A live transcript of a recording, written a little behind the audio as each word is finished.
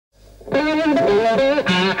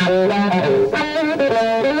From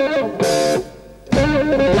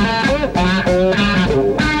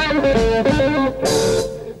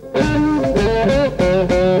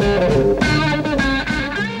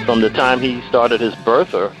the time he started his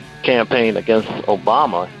birther campaign against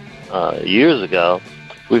Obama years ago,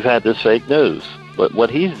 we've had this fake news. But what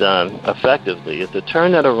he's done effectively is to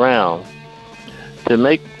turn that around to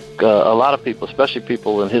make a lot of people, especially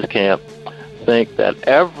people in his camp, think that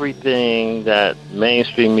everything that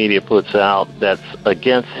mainstream media puts out that's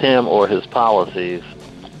against him or his policies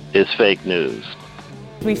is fake news.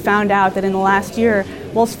 We found out that in the last year,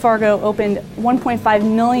 Wells Fargo opened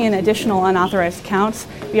 1.5 million additional unauthorized accounts.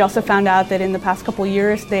 We also found out that in the past couple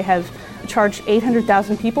years, they have charged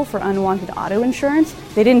 800,000 people for unwanted auto insurance.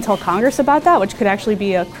 They didn't tell Congress about that, which could actually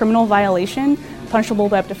be a criminal violation, punishable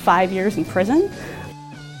by up to 5 years in prison.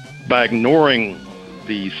 By ignoring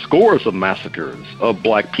the scores of massacres of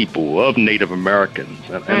black people, of Native Americans,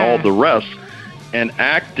 and all the rest, and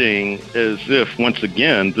acting as if, once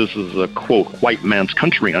again, this is a, quote, white man's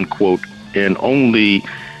country, unquote, and only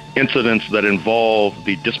incidents that involve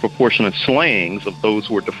the disproportionate slayings of those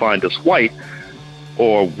who are defined as white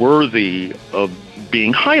are worthy of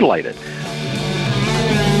being highlighted.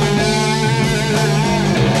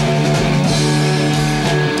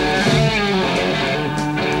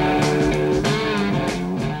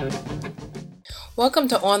 Welcome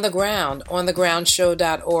to On the Ground,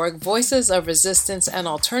 onthegroundshow.org, voices of resistance and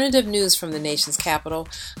alternative news from the nation's capital.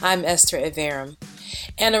 I'm Esther Iverum.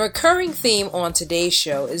 And a recurring theme on today's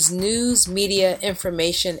show is news, media,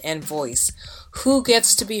 information, and voice. Who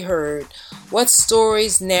gets to be heard? What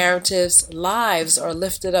stories, narratives, lives are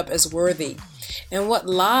lifted up as worthy? And what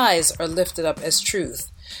lies are lifted up as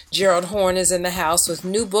truth? Gerald Horne is in the house with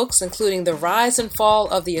new books, including The Rise and Fall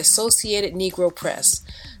of the Associated Negro Press,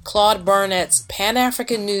 Claude Barnett's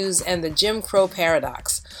Pan-African News and the Jim Crow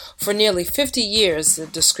Paradox. For nearly 50 years, the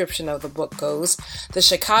description of the book goes, the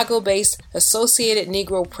Chicago-based Associated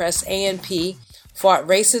Negro Press, ANP, fought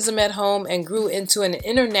racism at home and grew into an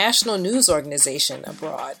international news organization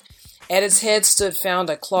abroad. At its head stood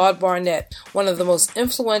founder Claude Barnett, one of the most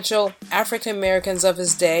influential African Americans of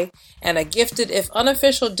his day, and a gifted, if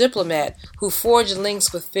unofficial, diplomat who forged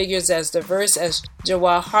links with figures as diverse as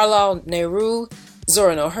Jawaharlal Nehru,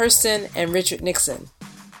 Zora Neale Hurston, and Richard Nixon.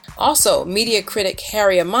 Also, media critic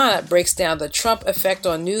Harry Amana breaks down the Trump effect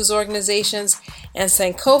on news organizations, and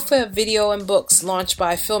Sankofa Video and Books, launched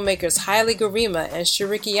by filmmakers Haile Garima and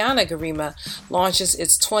Shirikiana Garima, launches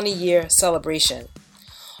its 20-year celebration.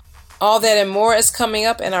 All that and more is coming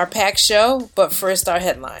up in our packed show, but first our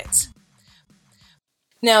headlines.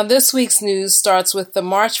 Now, this week's news starts with the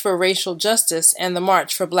March for Racial Justice and the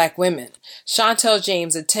March for Black Women. Chantel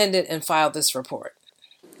James attended and filed this report.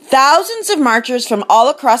 Thousands of marchers from all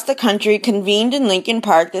across the country convened in Lincoln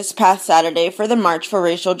Park this past Saturday for the March for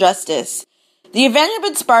Racial Justice. The event had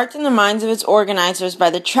been sparked in the minds of its organizers by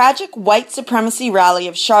the tragic white supremacy rally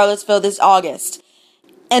of Charlottesville this August,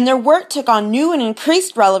 and their work took on new and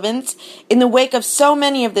increased relevance in the wake of so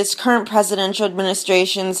many of this current presidential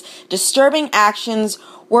administration's disturbing actions,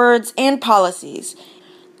 words, and policies.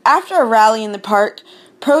 After a rally in the park,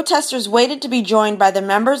 protesters waited to be joined by the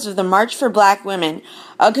members of the March for Black Women,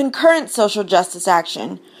 a concurrent social justice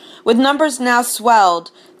action. With numbers now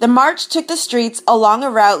swelled, the march took the streets along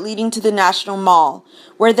a route leading to the National Mall,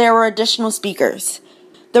 where there were additional speakers.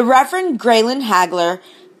 The Reverend Graylin Hagler,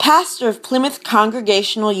 pastor of Plymouth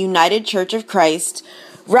Congregational United Church of Christ,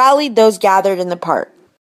 rallied those gathered in the park.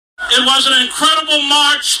 It was an incredible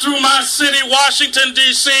march through my city, Washington,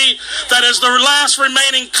 D.C., that is the last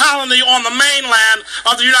remaining colony on the mainland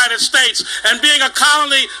of the United States. And being a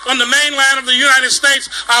colony on the mainland of the United States,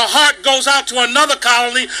 our heart goes out to another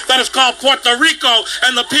colony that is called Puerto Rico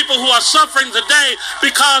and the people who are suffering today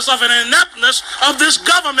because of an ineptness of this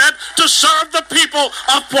government to serve the people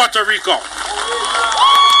of Puerto Rico.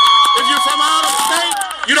 If you're from out of state,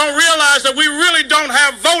 you don't realize that we really don't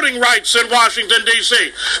have voting rights in Washington,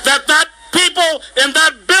 D.C. That people in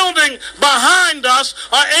that building behind us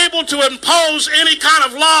are able to impose any kind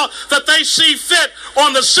of law that they see fit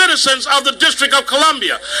on the citizens of the District of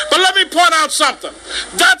Columbia. But let me point out something.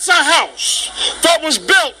 That's a house that was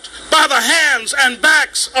built by the hands and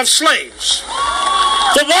backs of slaves.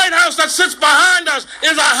 The White House that sits behind us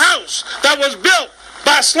is a house that was built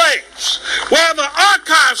by slaves. Where the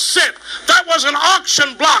archives sit, that was an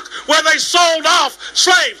auction block where they sold off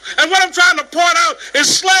slaves. And what I'm trying to point out is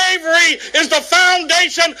slavery is the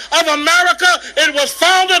foundation of America. It was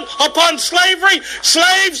founded upon slavery.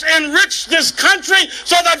 Slaves enriched this country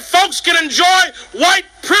so that folks can enjoy white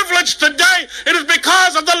privilege today. It is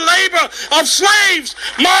because of the labor of slaves.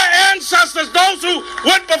 My ancestors, those who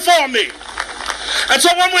went before me. And so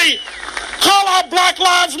when we call out Black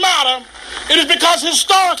Lives Matter, it is because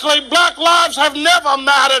historically black lives have never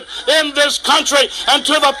mattered in this country and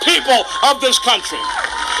to the people of this country.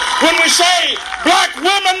 When we say black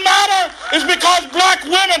women matter, it's because black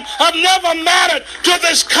women have never mattered to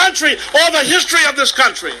this country or the history of this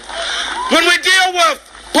country. When we deal with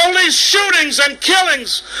police shootings and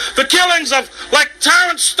killings, the killings of like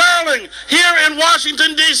Terrence Sterling here in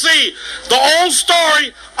Washington, D.C., the old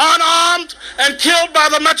story, unarmed and killed by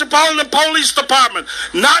the Metropolitan Police Department,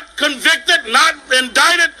 not convicted, not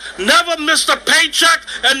indicted, never missed a paycheck,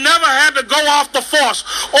 and never had to go off the force.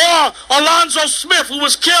 Or Alonzo Smith, who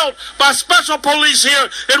was killed by special police here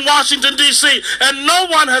in Washington, D.C., and no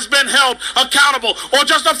one has been held accountable. Or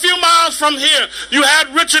just a few miles from here, you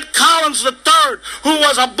had Richard Collins III, who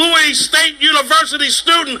was a Bowie State University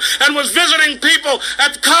student and was visiting people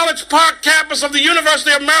at the College Park campus of the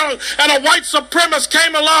University of Maryland, and a white supremacist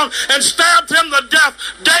came along and stabbed him to death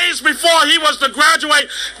days before he was to graduate,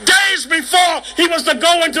 days before he was to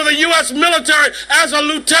go into the U.S. military as a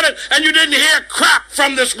lieutenant, and you didn't hear crap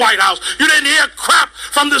from this White House. You didn't hear crap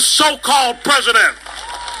from this so-called president.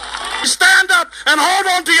 Stand up and hold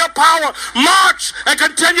on to your power, march, and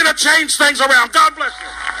continue to change things around. God bless you.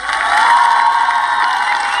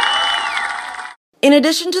 In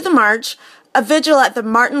addition to the march, a vigil at the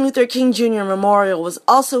Martin Luther King Jr. Memorial was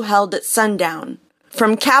also held at sundown.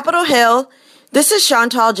 From Capitol Hill, this is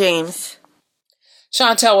Chantal James.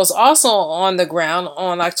 Chantal was also on the ground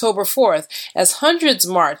on October 4th as hundreds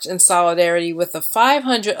marched in solidarity with the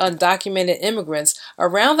 500 undocumented immigrants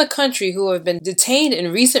around the country who have been detained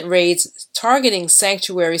in recent raids targeting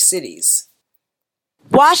sanctuary cities.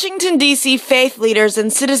 Washington, D.C. faith leaders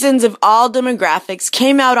and citizens of all demographics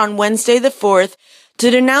came out on Wednesday the 4th to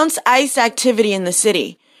denounce ICE activity in the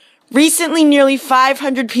city. Recently, nearly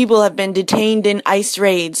 500 people have been detained in ICE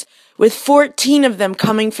raids, with 14 of them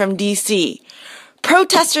coming from D.C.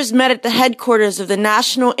 Protesters met at the headquarters of the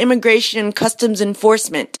National Immigration and Customs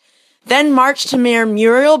Enforcement, then marched to Mayor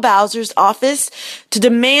Muriel Bowser's office to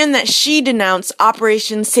demand that she denounce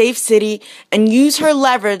Operation Safe City and use her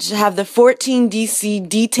leverage to have the 14 D.C.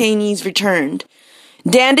 detainees returned.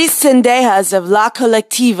 Dandy Sendejas of La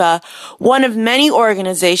Colectiva, one of many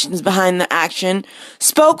organizations behind the action,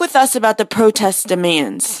 spoke with us about the protest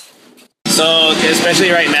demands. So, especially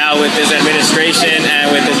right now with this administration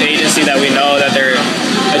and with this agency that we know that their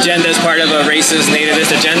agenda is part of a racist,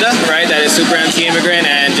 nativist agenda, right, that is super anti-immigrant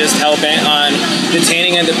and just hell-bent on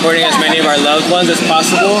detaining and deporting as many of our loved ones as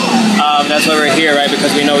possible. That's why we're here, right,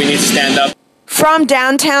 because we know we need to stand up. From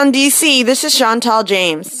downtown D.C., this is Chantal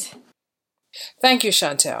James. Thank you,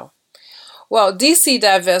 Chantal. Well, DC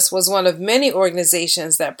Divest was one of many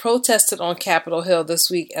organizations that protested on Capitol Hill this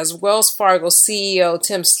week as Wells Fargo CEO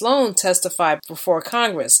Tim Sloan testified before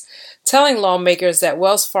Congress, telling lawmakers that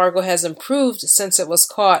Wells Fargo has improved since it was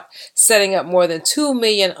caught setting up more than 2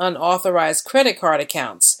 million unauthorized credit card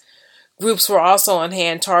accounts. Groups were also on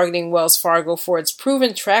hand targeting Wells Fargo for its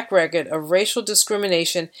proven track record of racial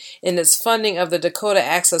discrimination in its funding of the Dakota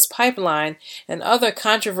Access Pipeline and other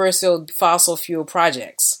controversial fossil fuel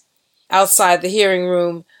projects. Outside the hearing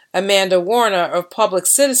room, Amanda Warner of Public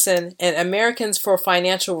Citizen and Americans for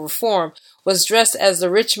Financial Reform was dressed as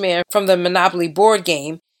the rich man from the Monopoly board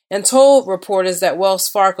game and told reporters that Wells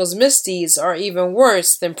Fargo's misdeeds are even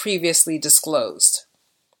worse than previously disclosed.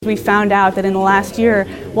 We found out that in the last year,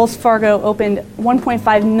 Wells Fargo opened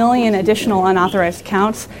 1.5 million additional unauthorized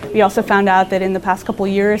accounts. We also found out that in the past couple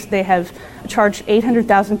of years, they have charged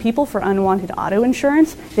 800,000 people for unwanted auto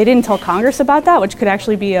insurance. They didn't tell Congress about that, which could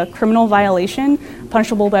actually be a criminal violation,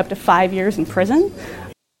 punishable by up to 5 years in prison.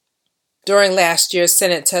 During last year's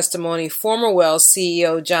Senate testimony, former Wells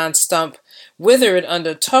CEO John Stump withered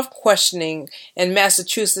under tough questioning, and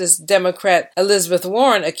Massachusetts Democrat Elizabeth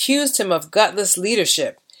Warren accused him of gutless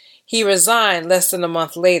leadership. He resigned less than a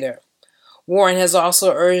month later. Warren has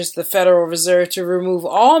also urged the Federal Reserve to remove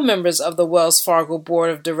all members of the Wells Fargo Board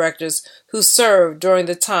of Directors who served during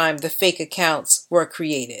the time the fake accounts were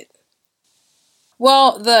created.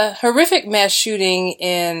 Well, the horrific mass shooting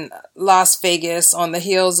in Las Vegas on the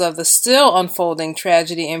heels of the still unfolding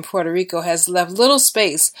tragedy in Puerto Rico has left little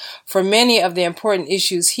space for many of the important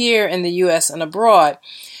issues here in the U.S. and abroad.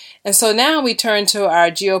 And so now we turn to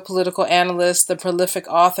our geopolitical analyst, the prolific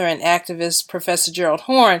author and activist, Professor Gerald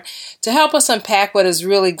Horne, to help us unpack what is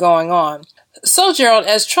really going on. So, Gerald,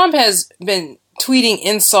 as Trump has been tweeting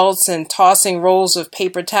insults and tossing rolls of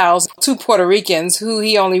paper towels to Puerto Ricans, who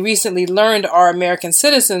he only recently learned are American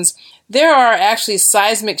citizens, there are actually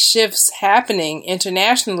seismic shifts happening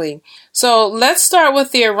internationally. So let's start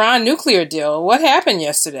with the Iran nuclear deal. What happened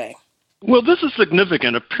yesterday? Well, this is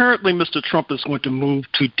significant. Apparently, Mr. Trump is going to move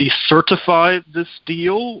to decertify this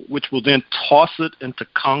deal, which will then toss it into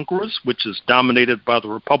Congress, which is dominated by the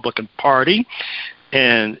Republican Party,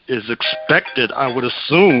 and is expected, I would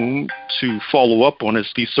assume, to follow up on his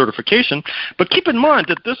decertification. But keep in mind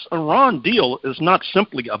that this Iran deal is not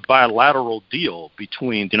simply a bilateral deal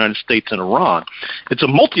between the United States and Iran. It's a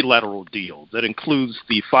multilateral deal that includes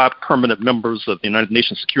the 5 permanent members of the United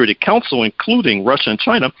Nations Security Council, including Russia and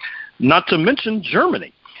China, not to mention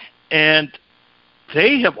Germany. And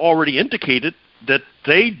they have already indicated that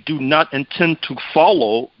they do not intend to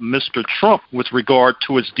follow Mr. Trump with regard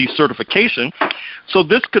to his decertification. So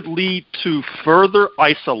this could lead to further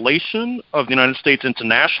isolation of the United States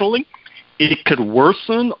internationally. It could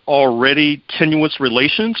worsen already tenuous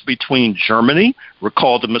relations between Germany.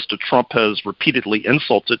 Recall that Mr. Trump has repeatedly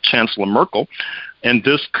insulted Chancellor Merkel, and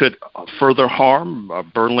this could further harm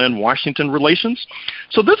Berlin-Washington relations.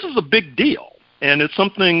 So this is a big deal, and it's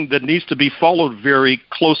something that needs to be followed very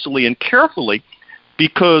closely and carefully,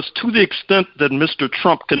 because to the extent that Mr.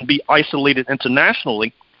 Trump can be isolated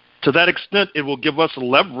internationally, to that extent it will give us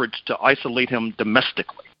leverage to isolate him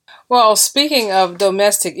domestically. Well, speaking of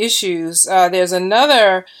domestic issues, there's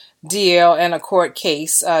another deal in a court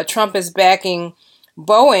case. Trump is backing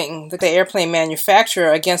Boeing, the airplane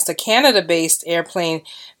manufacturer, against a Canada-based airplane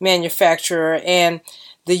manufacturer, and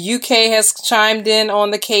the UK has chimed in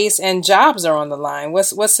on the case, and jobs are on the line.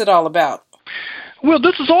 What's it all about? Well,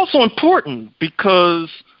 this is also important because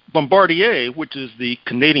Bombardier, which is the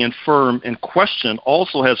Canadian firm in question,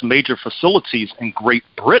 also has major facilities in Great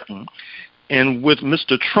Britain. And with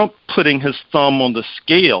Mr. Trump putting his thumb on the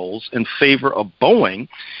scales in favor of Boeing,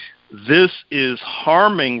 this is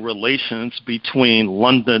harming relations between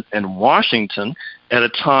London and Washington at a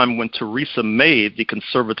time when Theresa May, the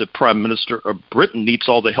Conservative Prime Minister of Britain, needs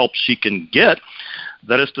all the help she can get.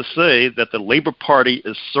 That is to say that the Labour Party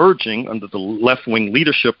is surging under the left-wing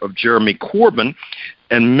leadership of Jeremy Corbyn,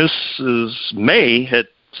 and Mrs. May had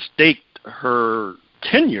staked her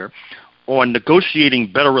tenure on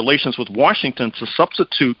negotiating better relations with Washington to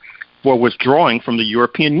substitute for withdrawing from the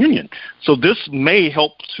European Union. So this may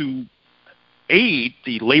help to aid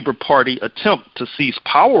the Labour Party attempt to seize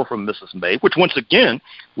power from Mrs. May, which once again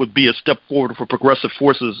would be a step forward for progressive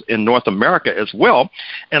forces in North America as well.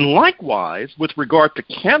 And likewise, with regard to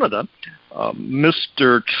Canada,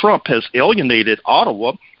 Mr. Trump has alienated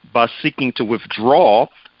Ottawa by seeking to withdraw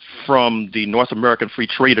from the North American Free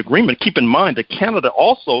Trade Agreement. Keep in mind that Canada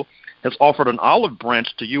also has offered an olive branch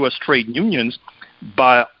to U.S. trade unions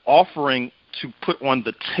by offering to put on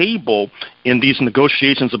the table in these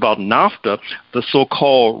negotiations about NAFTA the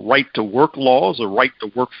so-called right-to-work laws or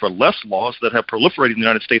right-to-work-for-less laws that have proliferated in the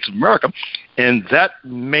United States of America. And that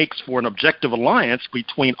makes for an objective alliance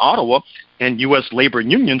between Ottawa and U.S. labor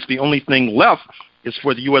unions. The only thing left is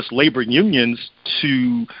for the U.S. labor unions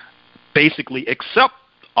to basically accept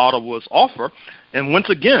Ottawa's offer. And once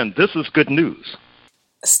again, this is good news.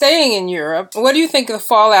 Staying in Europe, what do you think the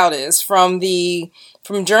fallout is from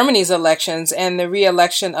Germany's elections and the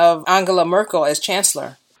re-election of Angela Merkel as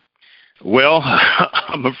chancellor? Well,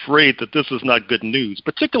 I'm afraid that this is not good news,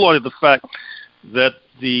 particularly the fact that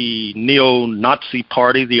the neo-Nazi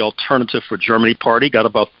party, the Alternative for Germany party, got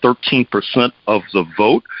about 13% of the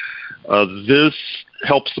vote. This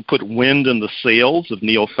helps to put wind in the sails of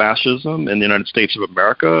neo-fascism in the United States of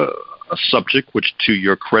America, a subject which, to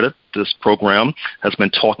your credit, this program has been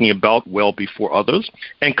talking about well before others.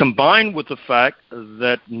 And combined with the fact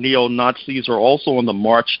that neo-Nazis are also on the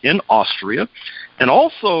march in Austria, and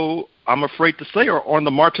also, I'm afraid to say, are on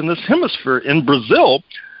the march in this hemisphere in Brazil,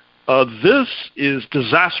 this is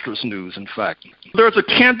disastrous news, in fact. There's a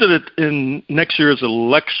candidate in next year's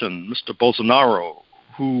election, Mr. Bolsonaro,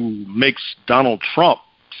 who makes Donald Trump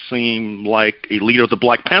seem like a leader of the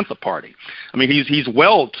Black Panther Party. I mean, he's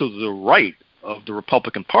well to the right of the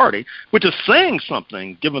Republican Party, which is saying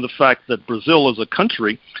something given the fact that Brazil as a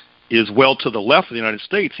country is well to the left of the United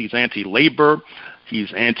States. He's anti-labor,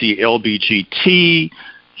 he's anti-LGBT,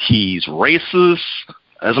 he's racist.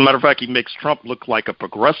 As a matter of fact, he makes Trump look like a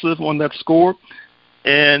progressive on that score.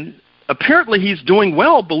 And apparently he's doing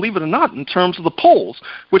well, believe it or not, in terms of the polls,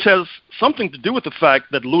 which has something to do with the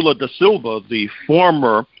fact that Lula da Silva, the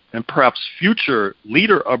former and perhaps future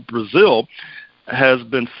leader of Brazil, has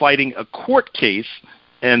been fighting a court case,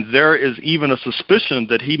 and there is even a suspicion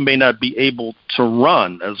that he may not be able to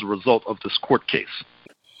run as a result of this court case.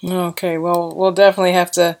 Okay, well, we'll definitely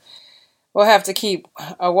have to keep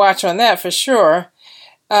a watch on that for sure.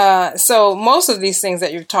 So most of these things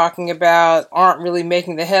that you're talking about aren't really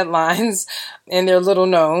making the headlines, and they're little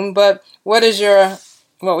known. But what is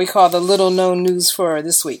what we call the little known news for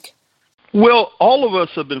this week? Well, all of us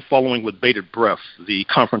have been following with bated breath the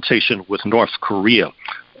confrontation with North Korea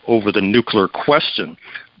over the nuclear question.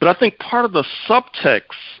 But I think part of the subtext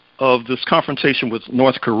of this confrontation with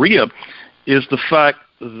North Korea is the fact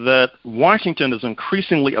that Washington is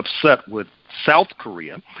increasingly upset with South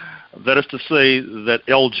Korea. That is to say that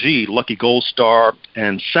LG, Lucky Gold Star,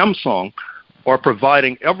 and Samsung are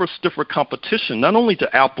providing ever stiffer competition, not only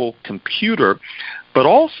to Apple Computer, but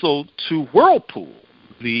also to Whirlpool,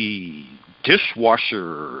 the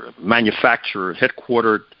dishwasher manufacturer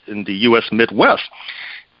headquartered in the U.S. Midwest.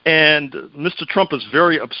 And Mr. Trump is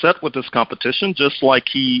very upset with this competition, just like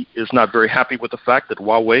he is not very happy with the fact that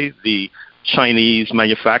Huawei, the Chinese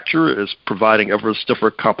manufacturer, is providing ever stiffer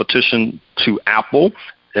competition to Apple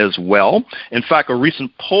as well. In fact, a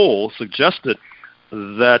recent poll suggested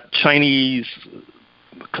that Chinese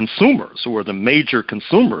consumers, who are the major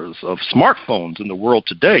consumers of smartphones in the world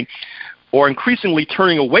today, are increasingly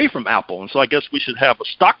turning away from Apple. And so I guess we should have a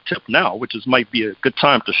stock tip now, which might be a good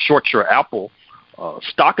time to short your Apple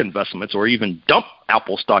stock investments, or even dump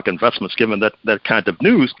Apple stock investments, given that kind of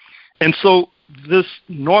news. And so this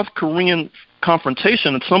North Korean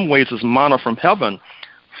confrontation in some ways is manna from heaven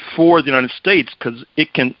for the United States, because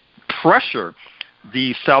it can pressure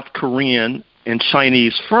the South Korean and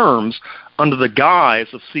Chinese firms under the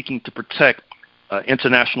guise of seeking to protect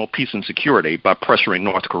international peace and security by pressuring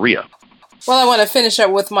North Korea. Well, I want to finish up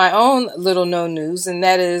with my own little-known news, and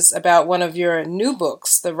that is about one of your new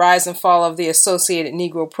books, The Rise and Fall of the Associated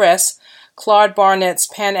Negro Press, Claude Barnett's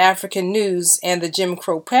Pan-African News and the Jim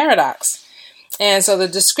Crow Paradox. And so the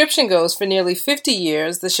description goes, for nearly 50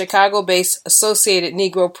 years, the Chicago-based Associated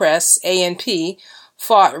Negro Press, ANP,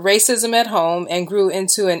 fought racism at home and grew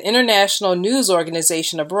into an international news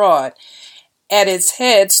organization abroad. At its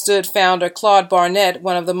head stood founder Claude Barnett,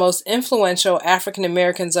 one of the most influential African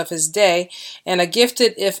Americans of his day, and a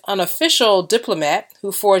gifted, if unofficial, diplomat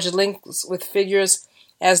who forged links with figures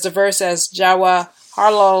as diverse as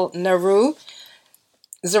Jawaharlal Nehru,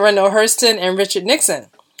 Zora Neale Hurston, and Richard Nixon.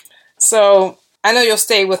 So I know you'll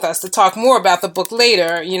stay with us to talk more about the book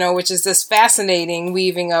later, which is this fascinating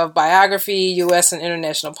weaving of biography, U.S. and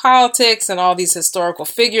international politics, and all these historical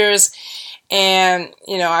figures. And,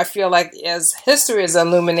 I feel like as history is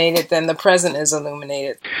illuminated, then the present is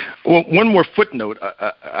illuminated. Well, one more footnote.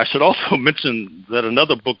 I should also mention that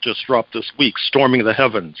another book just dropped this week, Storming the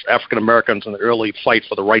Heavens, African Americans in the Early Fight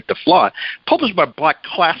for the Right to Fly, published by Black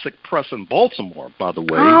Classic Press in Baltimore, by the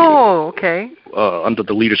way. Oh, okay. Under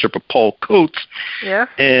the leadership of Paul Coates. Yeah.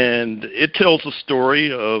 And it tells the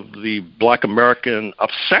story of the Black American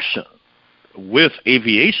obsession with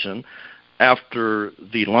aviation after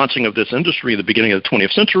the launching of this industry at the beginning of the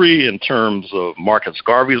 20th century, in terms of Marcus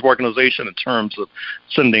Garvey's organization, in terms of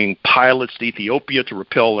sending pilots to Ethiopia to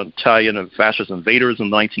repel Italian and fascist invaders in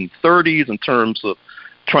the 1930s, in terms of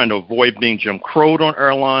trying to avoid being Jim Crowed on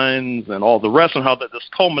airlines and all the rest, and how that this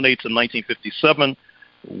culminates in 1957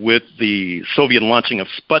 with the Soviet launching of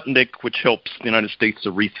Sputnik, which helps the United States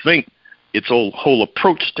to rethink its whole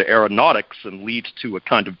approach to aeronautics and leads to a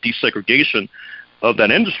kind of desegregation of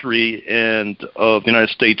that industry and of the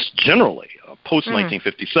United States generally,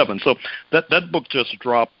 post-1957. So that book just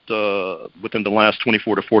dropped within the last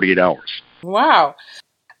 24 to 48 hours. Wow.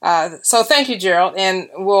 So thank you, Gerald. And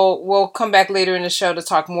we'll come back later in the show to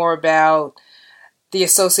talk more about the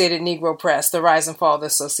Associated Negro Press, the rise and fall of the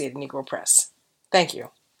Associated Negro Press. Thank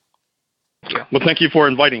you. Well, thank you for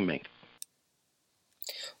inviting me.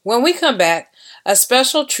 When we come back, a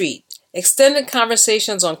special treat. Extended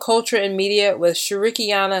conversations on culture and media with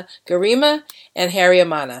Shirikiana Garima and Harry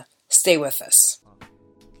Amana. Stay with us.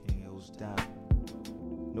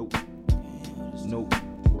 Nope.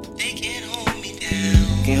 They can't hold me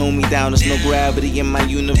down. Can't hold me down, there's no gravity in my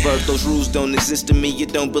universe. Those rules don't exist to me, you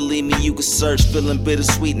don't believe me, you can search. Feeling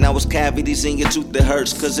bittersweet, now it's cavities in your tooth that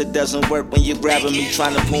hurts. Cause it doesn't work when you're grabbing me,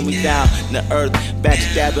 trying to pull me down. The earth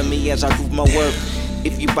backstabbing me as I prove my worth.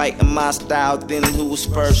 If you bite in my style, then who was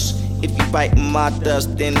first? If you bite in my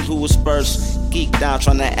dust, then who was first? Geek down,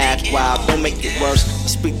 trying to act wild, don't make it worse. I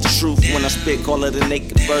speak the truth when I spit, call it a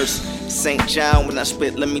naked verse. St. John, when I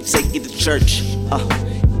spit, let me take you to church.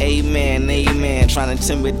 Amen, amen. Trying to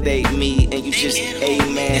intimidate me, and you just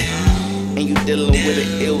amen. And you dealing with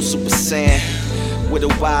an ill super saiyan, with a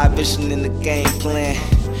wide vision in the game plan.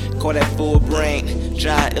 Call that full brain.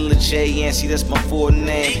 John Illa J. Yancey, that's my full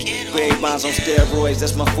name. Grave bonds on steroids,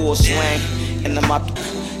 that's my full swing. And I'm out the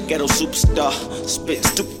ghetto superstar, spit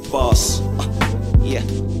stupid boss. Yeah.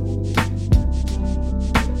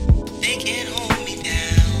 They can't hold me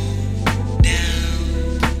down, down,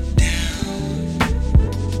 down.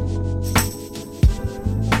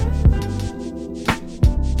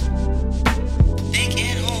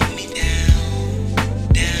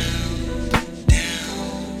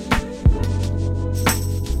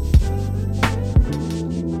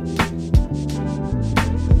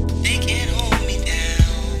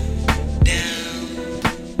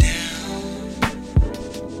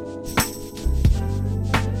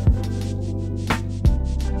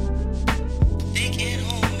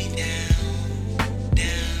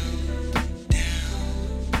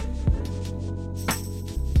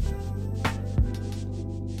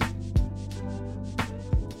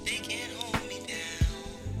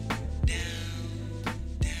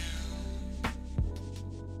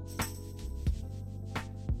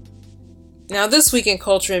 Now, this week in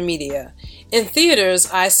culture and media. In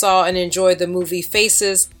theaters, I saw and enjoyed the movie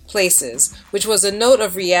Faces, Places, which was a note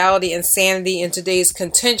of reality and sanity in today's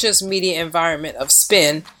contentious media environment of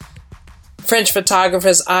spin. French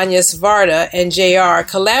photographers Agnès Varda and JR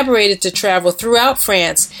collaborated to travel throughout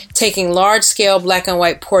France, taking large-scale black and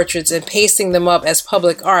white portraits and pasting them up as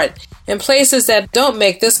public art in places that don't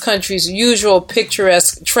make this country's usual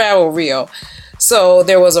picturesque travel reel. So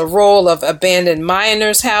there was a roll of abandoned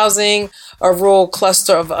miners' housing, a rural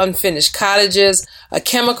cluster of unfinished cottages, a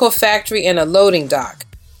chemical factory, and a loading dock.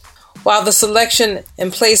 While the selection in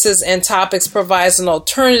places and topics provides an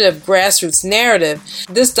alternative grassroots narrative,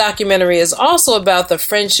 this documentary is also about the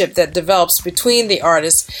friendship that develops between the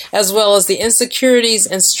artists as well as the insecurities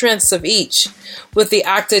and strengths of each, with the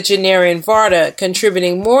octogenarian Varda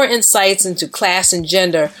contributing more insights into class and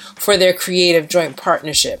gender for their creative joint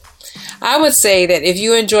partnership. I would say that if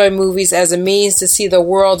you enjoy movies as a means to see the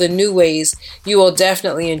world in new ways, you will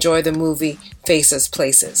definitely enjoy the movie Faces,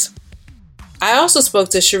 Places. I also spoke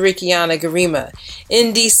to Shirikiana Garima.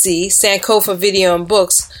 In D.C., Sankofa Video and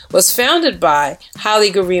Books was founded by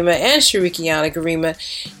Holly Garima and Shirikiana Garima,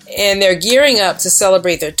 and they're gearing up to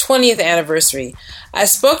celebrate their 20th anniversary. I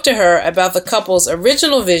spoke to her about the couple's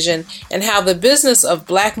original vision and how the business of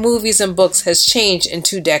black movies and books has changed in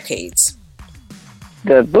 2 decades.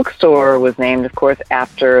 The bookstore was named, of course,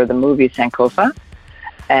 after the movie Sankofa,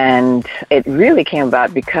 and it really came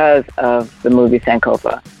about because of the movie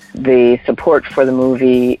Sankofa. The support for the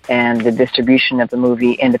movie and the distribution of the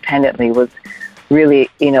movie independently was really,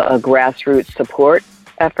 a grassroots support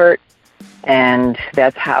effort, and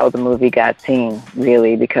that's how the movie got seen,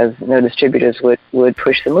 really, because no distributors would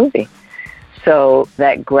push the movie. So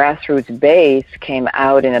that grassroots base came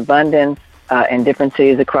out in abundance in different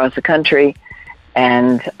cities across the country,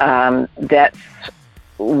 and that's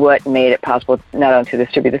what made it possible not only to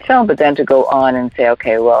distribute the film, but then to go on and say,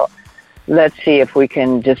 okay, well, let's see if we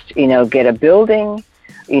can just, get a building.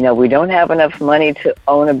 We don't have enough money to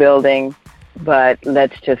own a building, but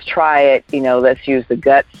let's just try it. Let's use the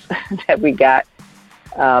guts that we got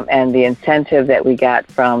and the incentive that we got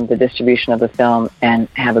from the distribution of the film and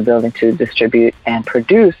have a building to distribute and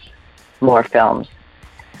produce more films.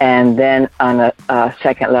 And then on a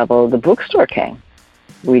second level, the bookstore came.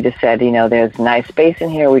 We just said, there's nice space in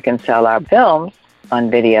here. We can sell our films on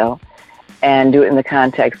video and do it in the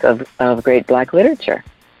context of great black literature.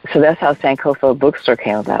 So that's how Sankofa Bookstore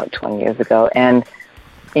came about 20 years ago. And,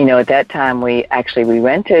 at that time, we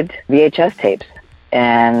rented VHS tapes.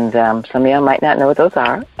 And some of y'all might not know what those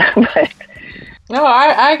are. But no,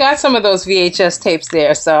 I got some of those VHS tapes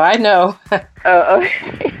there, so I know. Oh,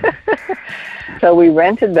 okay. So we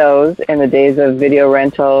rented those in the days of video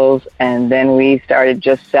rentals, and then we started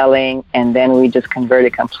just selling, and then we just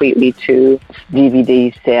converted completely to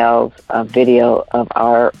DVD sales of video of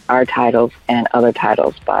our titles and other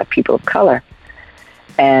titles by people of color.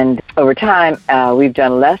 And over time, we've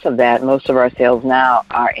done less of that. Most of our sales now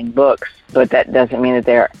are in books, but that doesn't mean that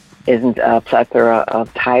there isn't a plethora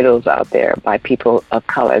of titles out there by people of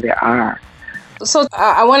color. There are. So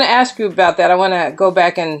I want to ask you about that. I want to go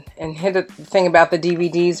back and hit the thing about the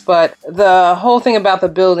DVDs, but the whole thing about the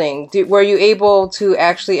building, were you able to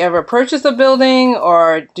actually ever purchase a building,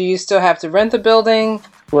 or do you still have to rent the building?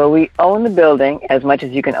 Well, we own the building as much as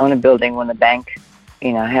you can own a building when the bank,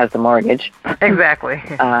 has the mortgage. Exactly.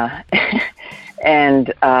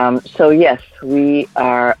 And so, yes, we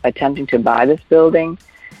are attempting to buy this building,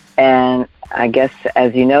 and I guess,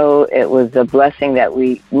 as you know, it was a blessing that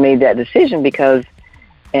we made that decision because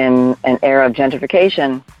in an era of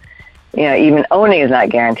gentrification, even owning is not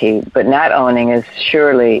guaranteed, but not owning is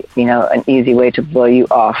surely, an easy way to blow you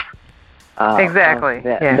off exactly.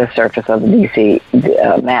 The surface of the D.C.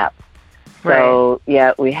 map. Right. So,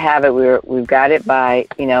 yeah, we have it. We've got it by,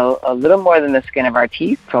 a little more than the skin of our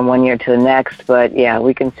teeth from one year to the next, but, yeah,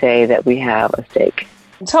 we can say that we have a stake.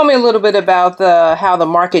 Tell me a little bit about how the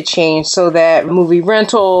market changed so that movie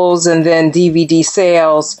rentals and then DVD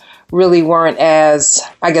sales really weren't as,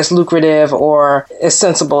 I guess, lucrative or as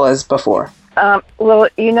sensible as before. Well,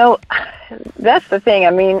 that's the thing.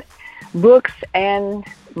 I mean, books and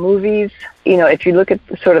movies, if you look at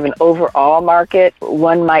sort of an overall market,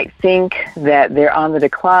 one might think that they're on the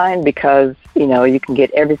decline because, you can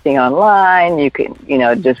get everything online. You can,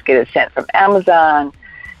 just get it sent from Amazon.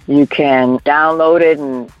 You can download it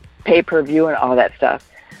and pay-per-view and all that stuff.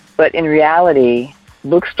 But in reality,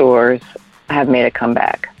 bookstores have made a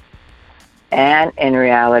comeback. And in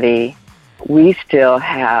reality, we still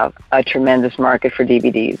have a tremendous market for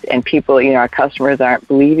DVDs. And people, our customers aren't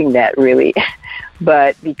believing that really.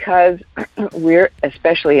 But because we're,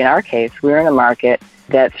 especially in our case, we're in a market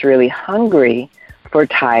that's really hungry for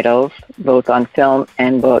titles, both on film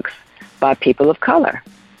and books, by people of color.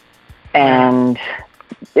 And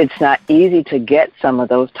it's not easy to get some of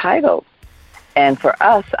those titles. And for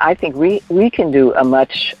us, I think we can do a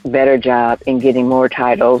much better job in getting more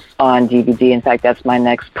titles on DVD. In fact, that's my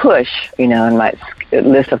next push, in my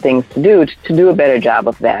list of things to do a better job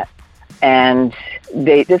of that. And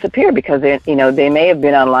they disappear because they may have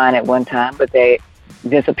been online at one time, but they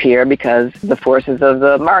disappear because the forces of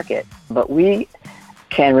the market. But we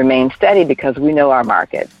can remain steady because we know our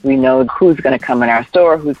market. We know who's going to come in our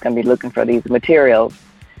store, who's going to be looking for these materials.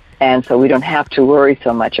 And so we don't have to worry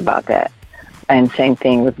so much about that. And same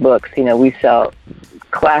thing with books. We sell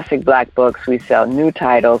classic Black books. We sell new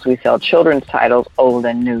titles. We sell children's titles, old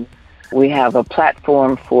and new. We have a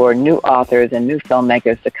platform for new authors and new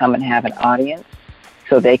filmmakers to come and have an audience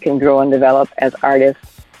so they can grow and develop as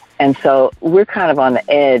artists. And so we're kind of on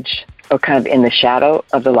the edge or kind of in the shadow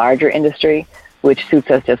of the larger industry, which suits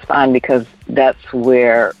us just fine because that's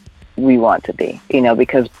where we want to be,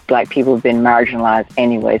 because Black people have been marginalized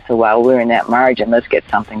anyway. So while we're in that margin, let's get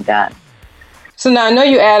something done. So now I know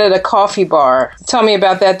you added a coffee bar. Tell me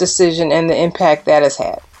about that decision and the impact that has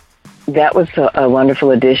had. That was a wonderful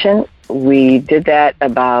addition. We did that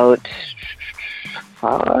about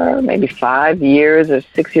maybe 5 years or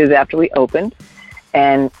 6 years after we opened.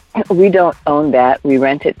 And we don't own that. We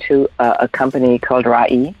rent it to a company called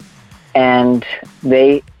Rai, and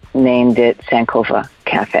they named it Sankofa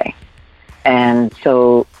Cafe. And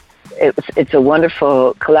so it's a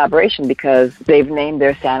wonderful collaboration because they've named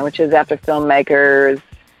their sandwiches after filmmakers,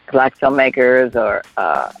 Black filmmakers or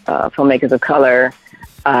filmmakers of color.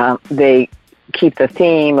 They keep the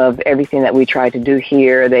theme of everything that we try to do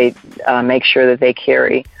here. They make sure that they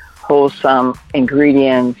carry wholesome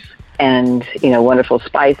ingredients and, wonderful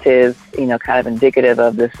spices, kind of indicative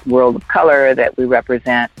of this world of color that we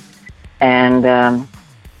represent. And,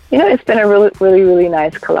 it's been a really, really, really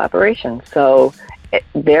nice collaboration. So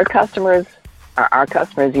their customers are our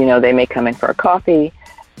customers. They may come in for a coffee,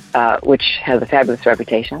 which has a fabulous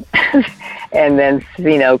reputation, and then,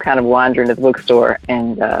 kind of wander into the bookstore,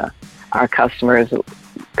 and our customers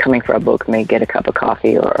coming for a book may get a cup of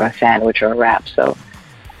coffee or a sandwich or a wrap. So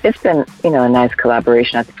it's been, a nice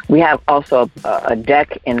collaboration. We have also a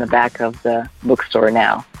deck in the back of the bookstore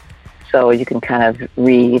now, so you can kind of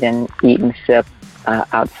read and eat and sip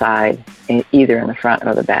outside, either in the front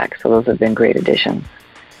or the back. So those have been great additions.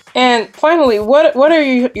 And finally, what are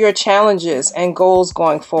your challenges and goals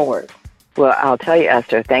going forward? Well, I'll tell you,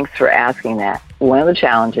 Esther, thanks for asking that. One of the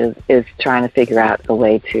challenges is trying to figure out a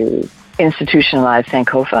way to institutionalize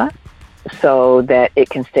Sankofa so that it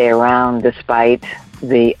can stay around despite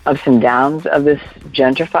the ups and downs of this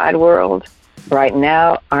gentrified world. Right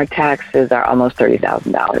now, our taxes are almost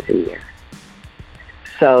 $30,000 a year.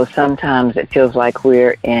 So sometimes it feels like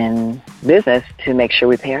we're in business to make sure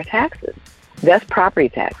we pay our taxes. That's property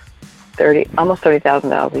tax, almost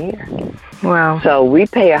 $30,000 a year. Wow. So we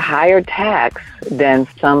pay a higher tax than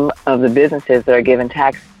some of the businesses that are given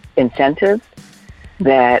tax incentives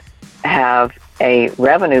that have a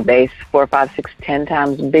revenue base 4, 5, 6, 10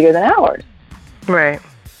 times bigger than ours. Right.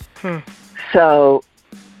 So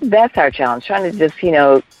that's our challenge, trying to just,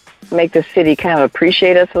 make the city kind of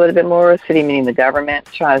appreciate us a little bit more, city meaning the government,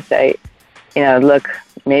 trying to say, look,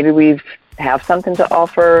 maybe we've have something to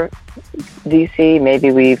offer DC.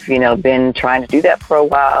 Maybe we've, been trying to do that for a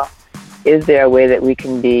while. Is there a way that we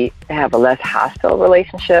can have a less hostile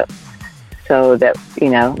relationship so that,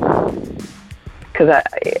 because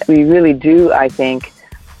we really do, I think,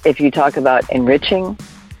 if you talk about enriching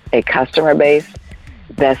a customer base,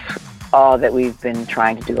 that's all that we've been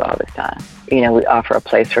trying to do all this time. We offer a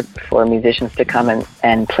place for musicians to come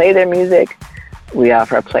and play their music. We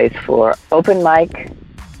offer a place for open mic,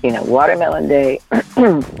 Watermelon Day,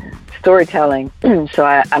 storytelling. So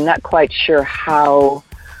I'm not quite sure how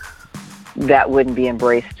that wouldn't be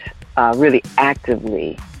embraced really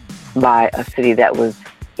actively by a city that was,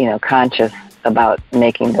 conscious about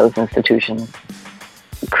making those institutions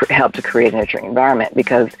help to create a nurturing environment.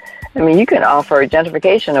 Because, you can offer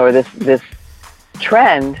gentrification or this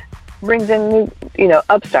trend brings in new,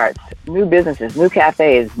 upstarts, new businesses, new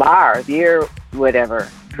cafes, bars, whatever,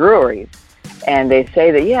 breweries. And they say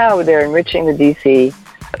that, they're enriching the DC,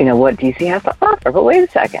 what DC has to offer. But wait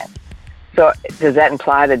a second. So does that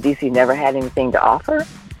imply that DC never had anything to offer?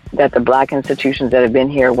 That the Black institutions that have been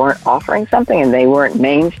here weren't offering something and they weren't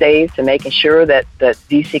mainstays to making sure that the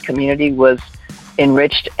DC community was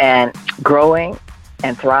enriched and growing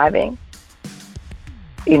and thriving?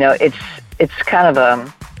 It's kind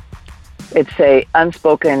of it's a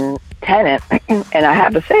unspoken tenet, and I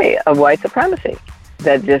have to say, of white supremacy.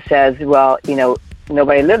 that just says, well,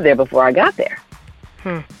 nobody lived there before I got there.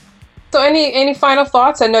 So any final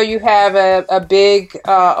thoughts? I know you have a big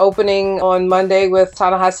opening on Monday with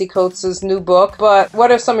Ta-Nehisi Coates' new book, but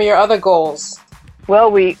what are some of your other goals?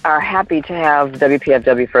 Well, we are happy to have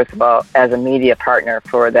WPFW, first of all, as a media partner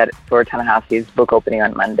for Ta-Nehisi's book opening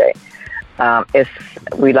on Monday.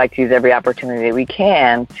 We'd like to use every opportunity we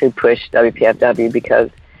can to push WPFW because,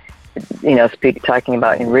 talking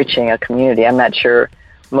about enriching a community, I'm not sure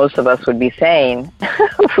most of us would be sane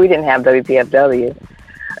if we didn't have WPFW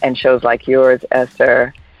and shows like yours,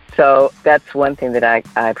 Esther. So that's one thing that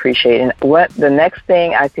I appreciate. And the next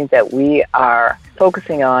thing I think that we are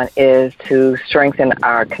focusing on is to strengthen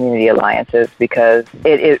our community alliances, because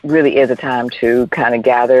it really is a time to kind of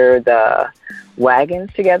gather the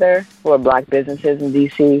wagons together for Black businesses in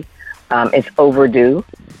D.C. It's overdue,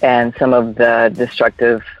 and some of the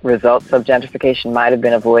destructive results of gentrification might have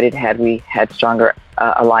been avoided had we had stronger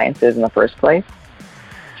alliances in the first place.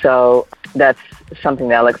 So that's something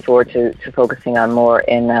that I look forward to focusing on more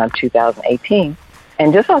in 2018.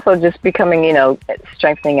 And just becoming,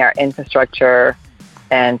 strengthening our infrastructure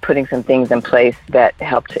and putting some things in place that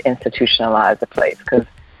help to institutionalize the place. Because,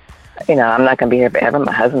 I'm not going to be here forever.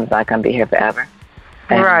 My husband's not going to be here forever.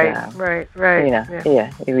 And, Right.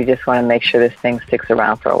 We just want to make sure this thing sticks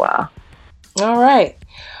around for a while. All right.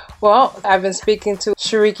 Well, I've been speaking to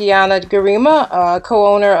Shirikiana Garima,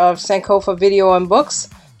 co-owner of Sankofa Video and Books.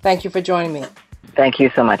 Thank you for joining me. Thank you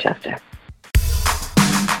so much, Esther.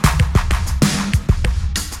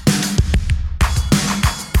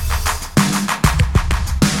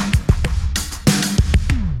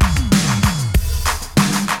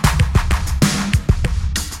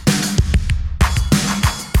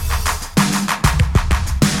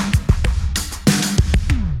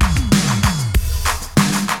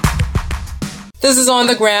 This is On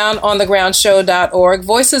the Ground, onthegroundshow.org,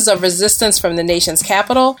 voices of resistance from the nation's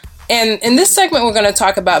capital. And in this segment, we're going to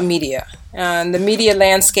talk about media. And the media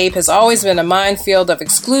landscape has always been a minefield of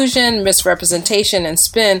exclusion, misrepresentation, and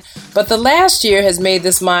spin, but the last year has made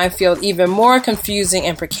this minefield even more confusing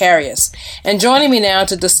and precarious. And joining me now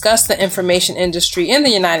to discuss the information industry in the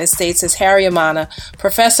United States is Harry Amana,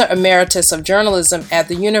 Professor Emeritus of Journalism at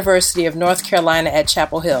the University of North Carolina at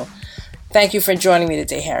Chapel Hill. Thank you for joining me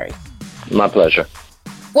today, Harry. My pleasure.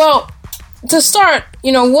 Well, to start,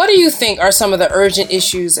 what do you think are some of the urgent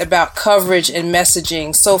issues about coverage and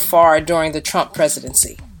messaging so far during the Trump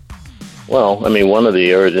presidency? Well, one of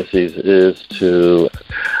the urgencies is to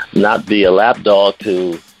not be a lapdog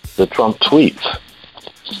to the Trump tweets.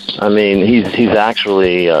 He's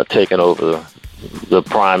actually taken over the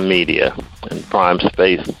prime media and prime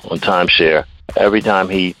space on timeshare. Every time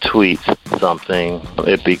he tweets something,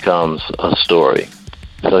 it becomes a story.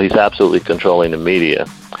 So he's absolutely controlling the media.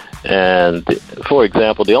 And, for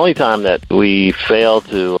example, the only time that we fail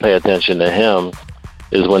to pay attention to him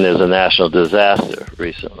is when there's a national disaster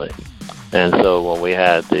recently. And so when we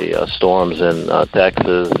had the storms in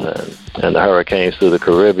Texas and the hurricanes through the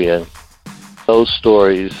Caribbean, those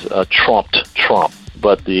stories trumped Trump.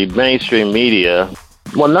 But the mainstream media,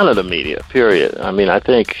 none of the media, period. I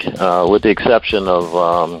think with the exception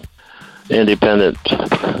of independent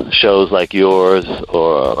shows like yours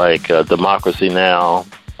or like Democracy Now!,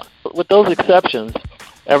 with those exceptions,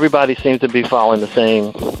 everybody seems to be following the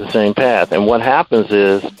same path. And what happens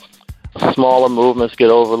is smaller movements get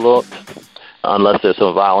overlooked unless there's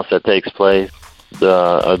some violence that takes place.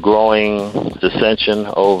 A growing dissension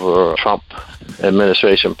over Trump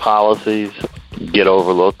administration policies get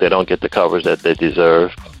overlooked. They don't get the coverage that they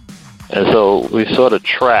deserve. And so we're sort of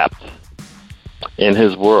trapped in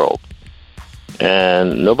his world.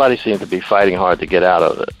 And nobody seems to be fighting hard to get out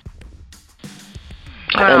of it.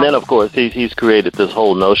 Wow. And then, of course, he's created this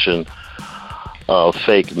whole notion of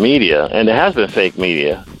fake media. And there has been fake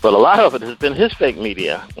media, but a lot of it has been his fake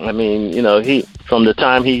media. He from the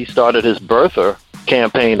time he started his birther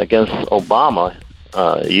campaign against Obama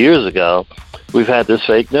years ago, we've had this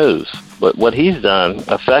fake news. But what he's done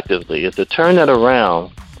effectively is to turn that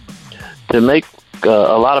around to make a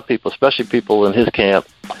lot of people, especially people in his camp,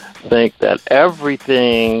 think that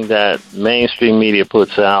everything that mainstream media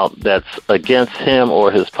puts out that's against him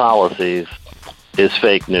or his policies is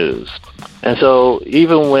fake news. And so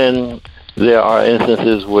even when there are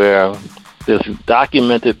instances where there's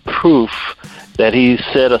documented proof that he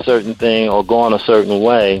said a certain thing or gone a certain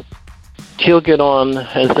way, he'll get on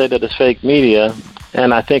and say that it's fake media,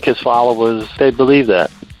 and I think his followers, they believe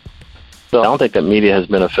that. So I don't think that media has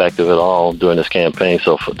been effective at all during this campaign,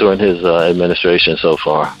 during his administration so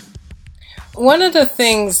far. One of the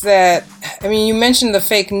things that, you mentioned the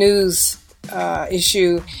fake news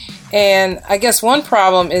issue, And I guess one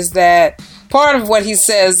problem is that part of what he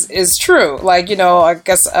says is true. Like, I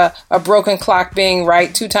guess a broken clock being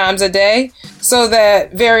right 2 times a day. So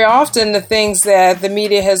that very often the things that the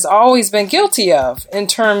media has always been guilty of in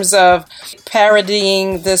terms of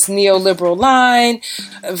parodying this neoliberal line,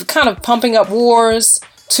 of kind of pumping up wars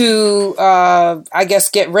to, I guess,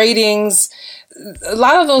 get ratings. A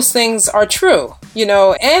lot of those things are true,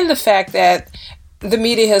 and the fact that the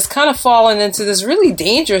media has kind of fallen into this really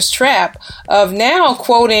dangerous trap of now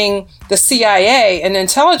quoting the CIA and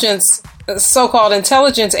so-called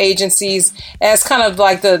intelligence agencies as kind of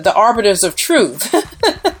like the arbiters of truth.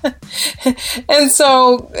 And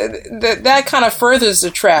so that kind of furthers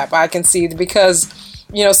the trap, I can see, because,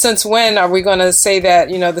 since when are we going to say that,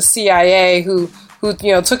 the CIA who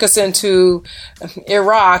took us into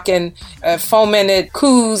Iraq and fomented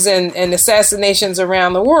coups and assassinations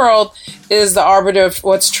around the world is the arbiter of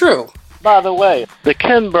what's true. By the way, the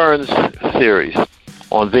Ken Burns series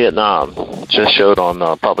on Vietnam just showed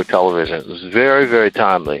on public television. It was very, very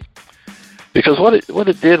timely. Because what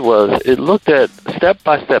it did was it looked at step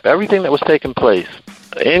by step everything that was taking place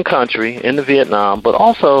in country, in the Vietnam, but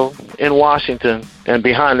also in Washington and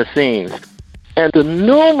behind the scenes. And the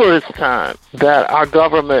numerous times that our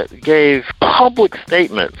government gave public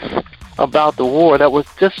statements about the war that was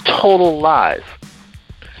just total lies.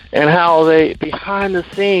 And how they, behind the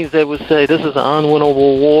scenes, they would say, this is an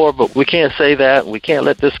unwinnable war, but we can't say that, we can't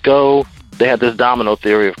let this go. They had this domino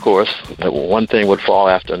theory, of course, that one thing would fall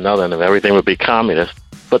after another and everything would be communist.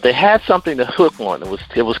 But they had something to hook on.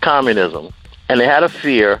 It was communism. And they had a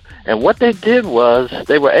fear. And what they did was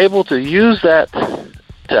they were able to use that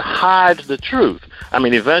to hide the truth. I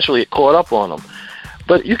mean, eventually it caught up on them.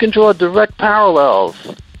 But you can draw direct parallels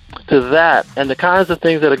to that and the kinds of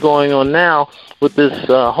things that are going on now with this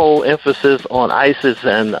whole emphasis on ISIS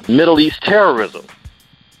and Middle East terrorism.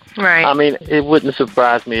 Right. I mean, it wouldn't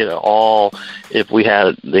surprise me at all if we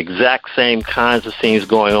had the exact same kinds of things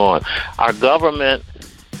going on. Our government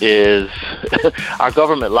our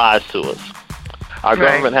government lies to us. Our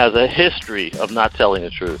government has a history of not telling the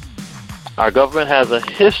truth. Our government has a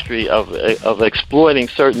history of exploiting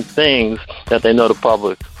certain things that they know the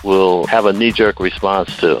public will have a knee-jerk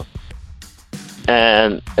response to.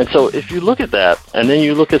 And so if you look at that, and then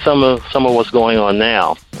you look at some of what's going on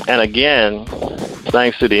now, and again,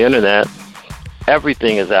 thanks to the internet,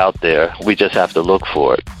 everything is out there. We just have to look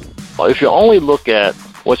for it. If you only look at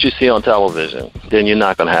what you see on television, then you're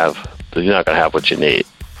not going to have what you need.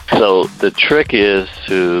 So the trick is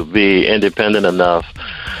to be independent enough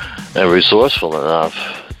and resourceful enough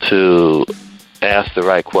to ask the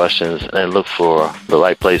right questions and look for the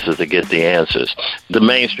right places to get the answers. The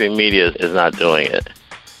mainstream media is not doing it.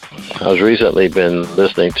 I was recently been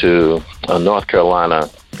listening to a North Carolina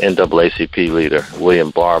NAACP leader, William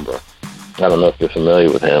Barber. I don't know if you're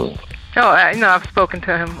familiar with him. Oh, I've spoken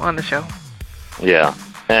to him on the show. Yeah,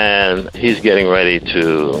 and he's getting ready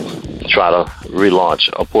to try to relaunch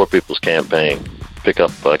a Poor People's Campaign, pick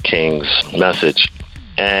up King's message.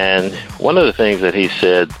 And one of the things that he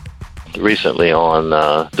said recently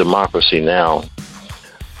on Democracy Now!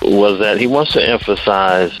 Was that he wants to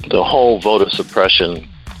emphasize the whole voter suppression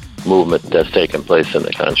movement that's taking place in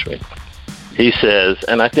the country. He says,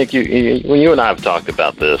 and I think when you and I have talked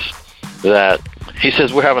about this, that he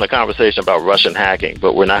says we're having a conversation about Russian hacking,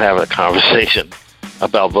 but we're not having a conversation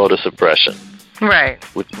about voter suppression. Right.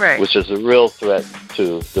 Which is a real threat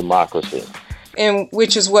to democracy. And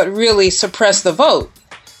which is what really suppressed the vote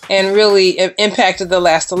and really impacted the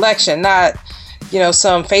last election, not,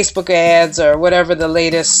 some Facebook ads or whatever the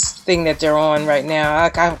latest thing that they're on right now. I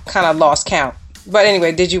kind of lost count. But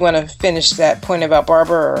anyway, did you want to finish that point about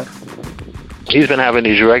Barber? Or? He's been having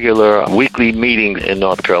these regular weekly meetings in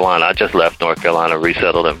North Carolina. I just left North Carolina,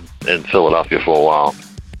 resettled in Philadelphia for a while.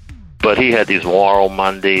 But he had these Moral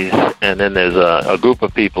Mondays, and then there's a group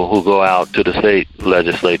of people who go out to the state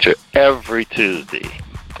legislature every Tuesday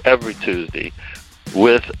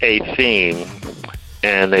with a theme,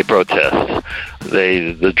 and they protest.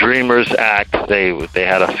 The Dreamers Act, they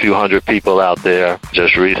had a few hundred people out there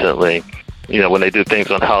just recently. When they do things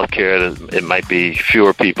on healthcare, it might be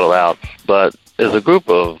fewer people out. But there's a group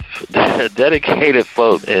of dedicated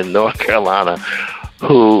folk in North Carolina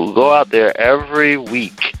who go out there every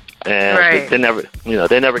week, and they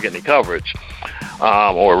never get any coverage,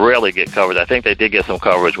 or rarely get coverage. I think they did get some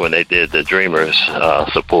coverage when they did the Dreamers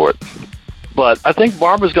support. But I think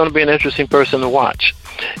Barber's going to be an interesting person to watch.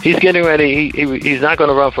 He's getting ready. He's not going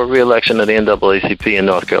to run for re-election at the NAACP in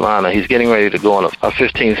North Carolina. He's getting ready to go on a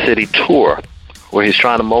 15-city tour where he's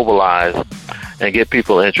trying to mobilize and get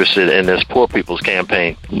people interested in this Poor People's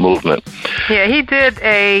Campaign movement. Yeah, he did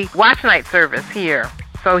a watch night service here.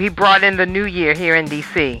 So he brought in the new year here in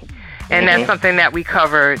D.C. And that's something that we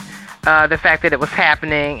covered, the fact that it was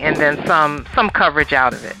happening, and then some coverage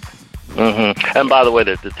out of it. And by the way,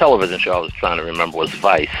 the television show I was trying to remember was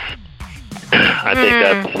Vice. I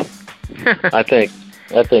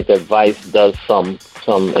think that Vice does some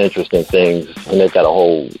interesting things, and they've got a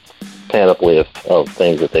whole panoply of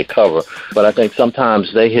things that they cover. But I think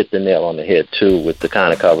sometimes they hit the nail on the head too with the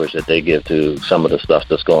kind of coverage that they give to some of the stuff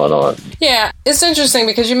that's going on. Yeah, it's interesting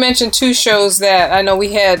because you mentioned two shows that I know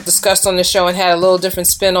we had discussed on the show and had a little different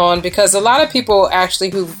spin on, because a lot of people actually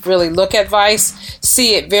who really look at Vice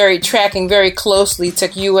see it tracking very closely to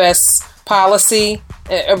U.S. policy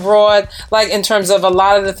abroad, like in terms of a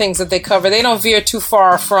lot of the things that they cover. They don't veer too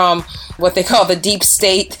far from what they call the deep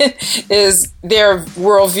state is their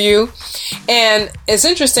worldview. And it's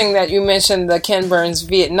interesting that you mentioned the Ken Burns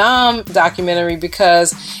Vietnam documentary,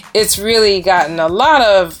 because it's really gotten a lot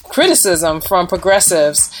of criticism from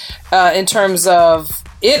progressives in terms of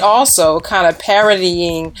it also kind of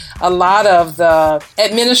parodying a lot of the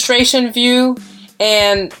administration view,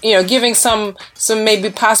 and, giving some maybe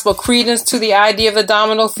possible credence to the idea of the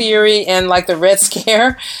domino theory and like the Red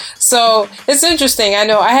Scare. So it's interesting. I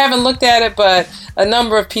know I haven't looked at it, but a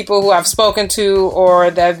number of people who I've spoken to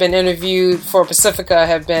or that have been interviewed for Pacifica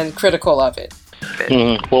have been critical of it.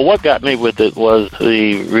 Well, what got me with it was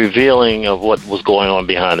the revealing of what was going on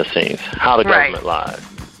behind the scenes, how the government lied.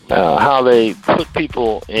 How they put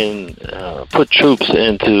people put troops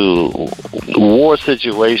into war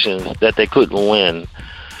situations that they couldn't win,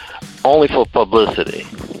 only for publicity.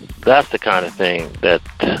 That's the kind of thing that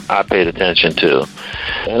I paid attention to.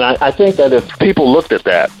 And I think that if people looked at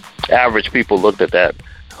that, average people looked at that,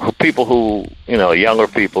 people who, younger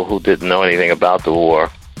people who didn't know anything about the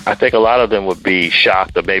war, I think a lot of them would be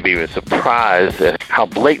shocked or maybe even surprised at how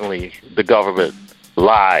blatantly the government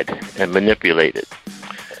lied and manipulated.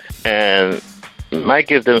 And might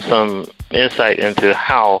give them some insight into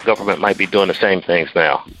how government might be doing the same things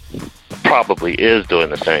now. Probably is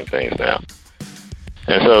doing the same things now.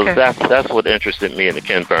 And so that's what interested me in the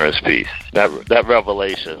Ken Burns piece, that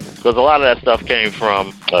revelation. Because a lot of that stuff came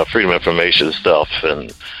from Freedom of Information stuff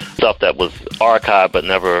and stuff that was archived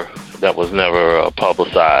but was never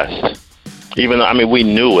publicized. Even though, we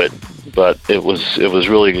knew it, but it was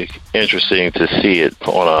really interesting to see it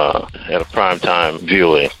at a primetime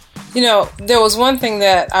viewing. There was one thing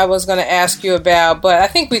that I was going to ask you about, but I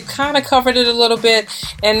think we've kind of covered it a little bit,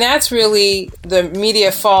 and that's really the media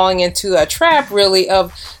falling into a trap, really,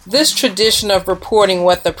 of this tradition of reporting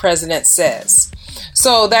what the president says.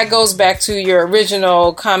 So that goes back to your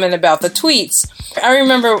original comment about the tweets. I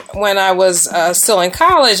remember when I was still in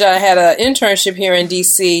college, I had an internship here in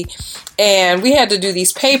D.C., and we had to do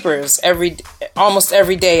these papers almost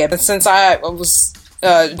every day. And since I was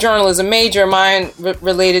journalism major, mine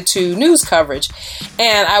related to news coverage.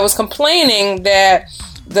 And I was complaining that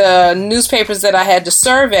the newspapers that I had to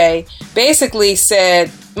survey basically said,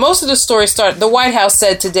 most of the stories start, the White House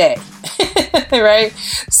said today, right?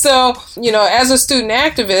 So, as a student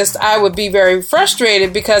activist, I would be very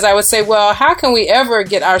frustrated because I would say, well, how can we ever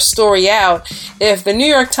get our story out if the New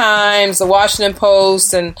York Times, the Washington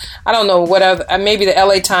Post, and I don't know what other, maybe the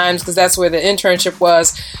LA Times, because that's where the internship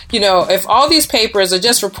was, if all these papers are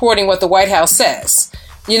just reporting what the White House says,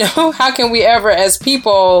 how can we ever as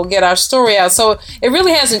people get our story out? So it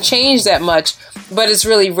really hasn't changed that much, but it's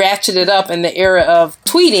really ratcheted up in the era of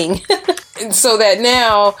tweeting so that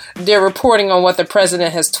now they're reporting on what the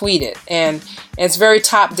president has tweeted. And it's very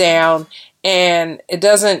top down, and it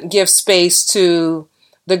doesn't give space to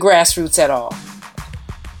the grassroots at all.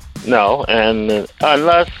 No, and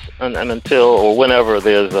unless and until or whenever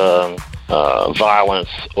there's violence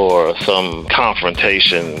or some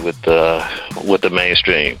confrontation with the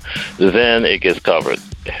mainstream, then it gets covered.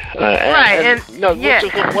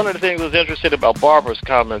 Which is one of the things that was interesting about Barbara's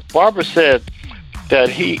comments. Barbara said that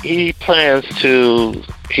he plans to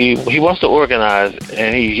he wants to organize,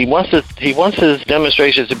 and he wants his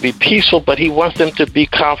demonstrations to be peaceful, but he wants them to be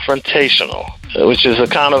confrontational, which is a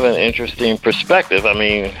kind of an interesting perspective.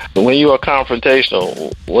 When you are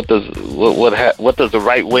confrontational, what does the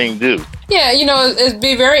right wing do? Yeah, it'd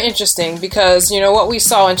be very interesting because, what we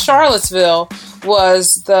saw in Charlottesville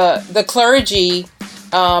was the clergy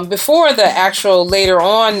before the actual later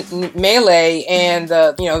on melee and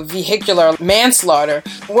the vehicular manslaughter.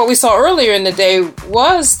 What we saw earlier in the day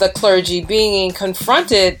was the clergy being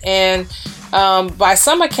confronted and by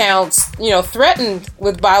some accounts, threatened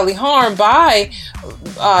with bodily harm by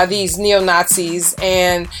these neo-Nazis.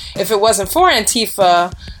 And if it wasn't for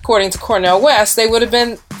Antifa, according to Cornel West, they would have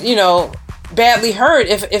been, badly hurt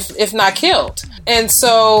if not killed. And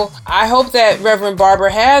so I hope that Reverend Barber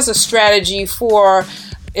has a strategy for,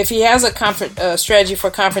 if he has a strategy for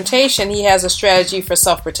confrontation, he has a strategy for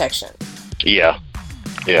self-protection. Yeah,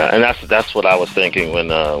 and that's what I was thinking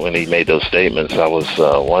when he made those statements. I was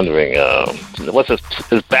wondering what's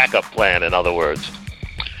his backup plan, in other words.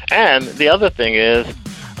 And the other thing is,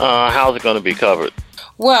 how's it going to be covered?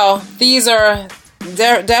 Well, these are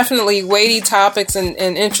definitely weighty topics and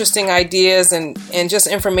interesting ideas and just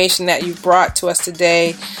information that you've brought to us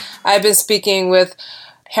today. I've been speaking with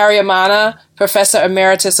Harry Amana, Professor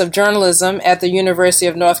Emeritus of Journalism at the University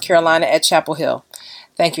of North Carolina at Chapel Hill.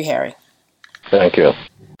 Thank you, Harry. Thank you.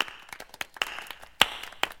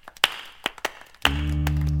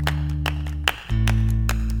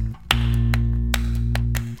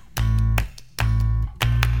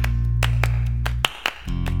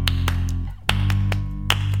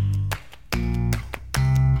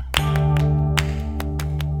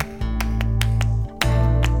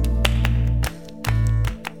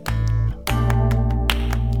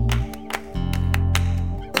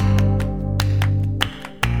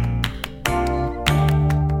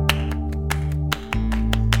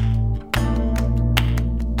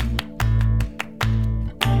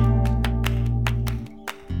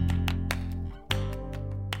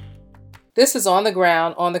 This is On the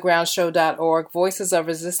Ground, onthegroundshow.org, Voices of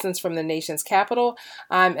Resistance from the Nation's Capital.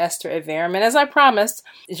 I'm Esther Iverem, and as I promised,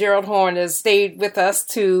 Gerald Horne has stayed with us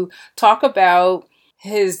to talk about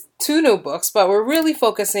his two new books, but we're really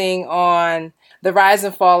focusing on the rise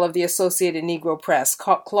and fall of the Associated Negro Press,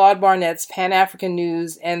 Claude Barnett's Pan-African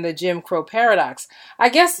News, and the Jim Crow Paradox. I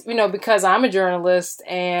guess, because I'm a journalist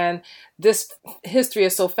and this history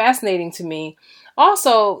is so fascinating to me.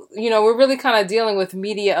 Also, we're really kind of dealing with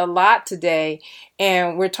media a lot today,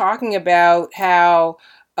 and we're talking about how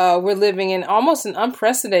we're living in almost an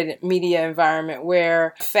unprecedented media environment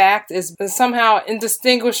where fact is somehow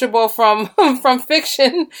indistinguishable from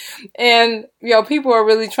fiction, and people are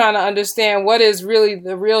really trying to understand what is really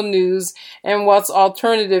the real news and what's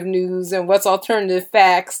alternative news and what's alternative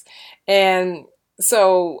facts. And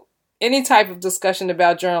so any type of discussion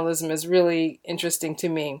about journalism is really interesting to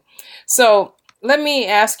me. So let me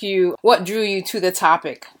ask you, what drew you to the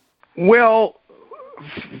topic? Well,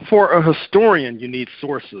 for a historian, you need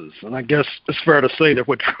sources. And I guess it's fair to say that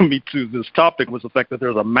what drew me to this topic was the fact that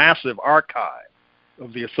there's a massive archive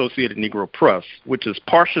of the Associated Negro Press, which is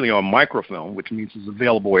partially on microfilm, which means it's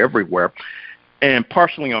available everywhere, and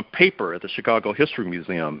partially on paper at the Chicago History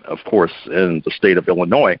Museum, of course, in the state of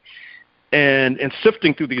Illinois. And in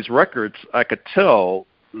sifting through these records, I could tell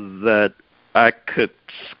that I could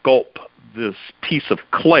sculpt this piece of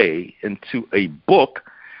clay into a book,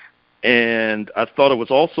 and I thought it was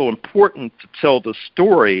also important to tell the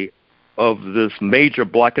story of this major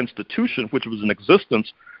black institution, which was in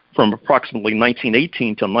existence from approximately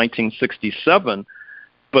 1918 to 1967,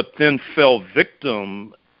 but then fell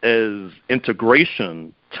victim as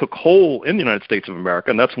integration took hold in the United States of America,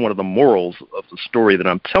 and that's one of the morals of the story that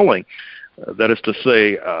I'm telling. That is to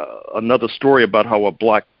say, another story about how a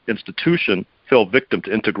black institution fell victim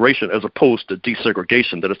to integration as opposed to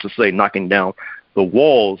desegregation, that is to say, knocking down the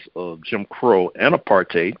walls of Jim Crow and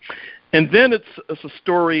apartheid. And then it's a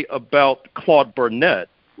story about Claude Barnett,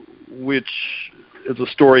 which is a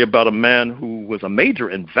story about a man who was a major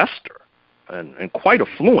investor and quite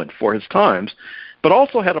affluent for his times, but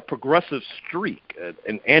also had a progressive streak,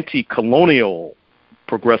 an anti-colonial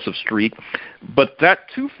progressive streak. But that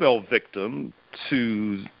too fell victim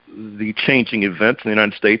to the changing events in the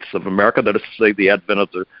United States of America, that is to say, the advent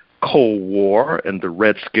of the Cold War and the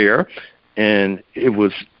Red Scare. And it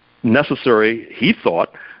was necessary, he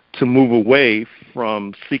thought, to move away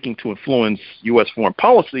from seeking to influence U.S. foreign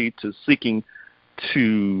policy to seeking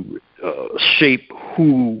to shape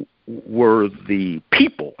who were the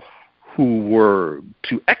people who were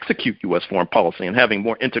to execute U.S. foreign policy, and having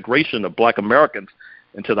more integration of black Americans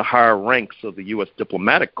into the higher ranks of the U.S.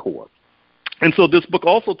 diplomatic corps. And so this book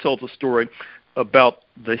also tells a story about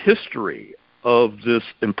the history of this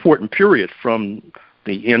important period from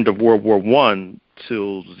the end of World War I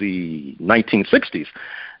till the 1960s.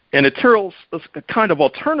 And it tells a kind of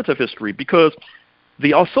alternative history because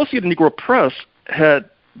the Associated Negro Press had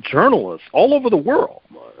journalists all over the world,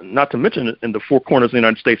 not to mention in the four corners of the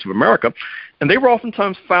United States of America, and they were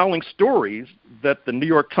oftentimes filing stories that the New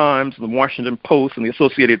York Times, the Washington Post, and the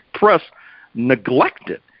Associated Press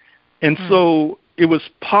neglected. And so it was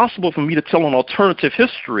possible for me to tell an alternative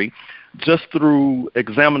history just through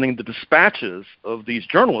examining the dispatches of these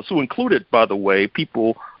journalists, who included, by the way,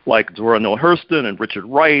 people like Zora Neale Hurston and Richard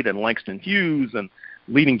Wright and Langston Hughes, and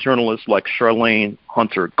leading journalists like Charlene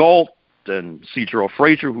Hunter Galt and C. Gerald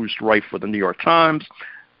Fraser, who used to write for the New York Times,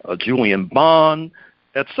 Julian Bond,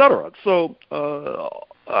 etc. So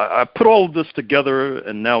I put all of this together,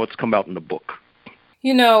 and now it's come out in the book.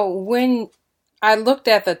 You know, when I looked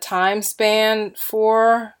at the time span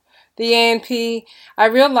for the A&P, I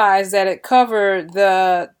realized that it covered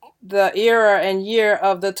the era and year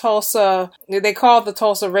of the Tulsa, they call it the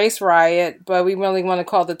Tulsa Race Riot, but we really want to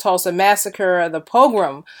call it the Tulsa Massacre, or the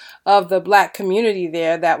pogrom of the black community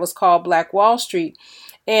there that was called Black Wall Street.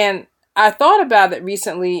 And I thought about it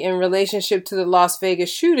recently in relationship to the Las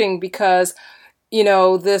Vegas shooting because, you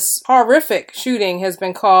know, this horrific shooting has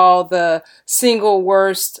been called the single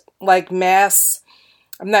worst, like, mass,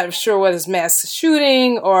 I'm not sure what is mass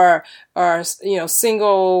shooting or you know,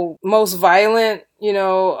 single most violent, you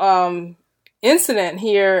know, incident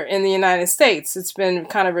here in the United States. It's been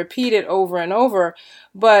kind of repeated over and over,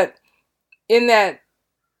 but in that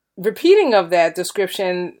repeating of that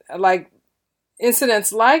description, like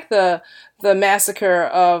incidents like the massacre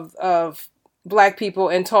of black people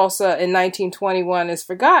in Tulsa in 1921 is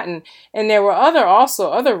forgotten. And there were other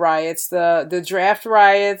riots, the draft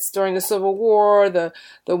riots during the Civil War, the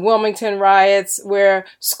Wilmington riots, where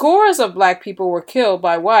scores of black people were killed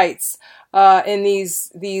by whites in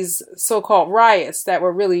these so-called riots that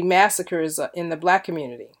were really massacres in the black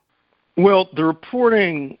community. Well, the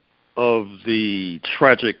reporting of the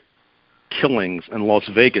tragic killings in Las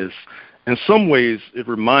Vegas, in some ways, it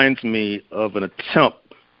reminds me of an attempt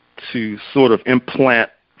to sort of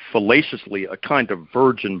implant fallaciously a kind of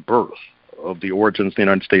virgin birth of the origins of the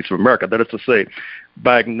United States of America. That is to say,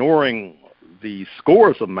 by ignoring the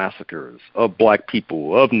scores of massacres of black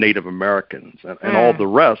people, of Native Americans, and all the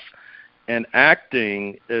rest, and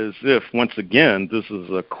acting as if, once again, this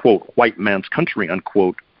is a, quote, white man's country,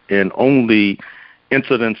 unquote, and only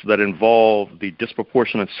incidents that involve the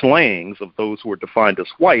disproportionate slayings of those who are defined as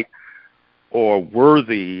white or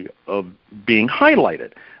worthy of being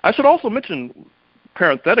highlighted. I should also mention,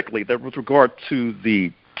 parenthetically, that with regard to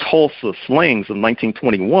the Tulsa slayings of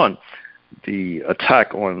 1921, the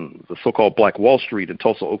attack on the so-called Black Wall Street in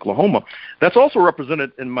Tulsa, Oklahoma, that's also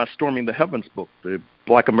represented in my Storming the Heavens book, the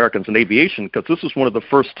Black Americans in Aviation, because this was one of the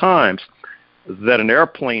first times that an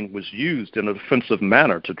airplane was used in a defensive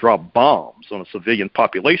manner to drop bombs on a civilian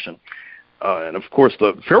population. And, of course,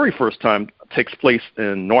 the very first time takes place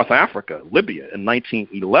in North Africa, Libya, in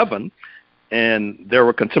 1911. And there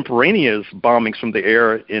were contemporaneous bombings from the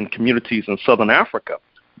air in communities in southern Africa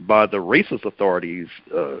by the racist authorities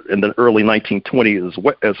in the early 1920s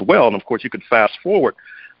as well. And, of course, you could fast forward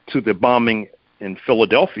to the bombing in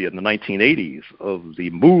Philadelphia in the 1980s of the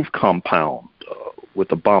MOVE compound with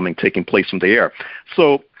the bombing taking place from the air.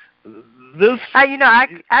 So this... I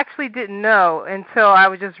actually didn't know until I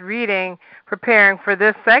was just preparing for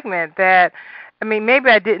this segment that, I mean, maybe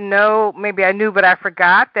I didn't know, maybe I knew, but I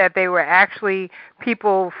forgot that they were actually,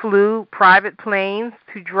 people flew private planes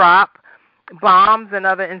to drop bombs and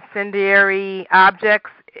other incendiary objects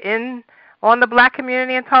on the black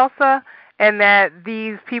community in Tulsa, and that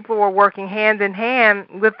these people were working hand in hand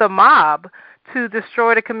with the mob to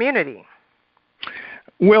destroy the community.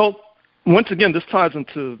 Well, once again, this ties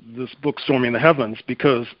into this book, Storming the Heavens,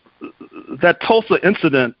 because that Tulsa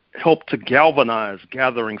incident helped to galvanize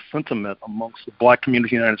gathering sentiment amongst the black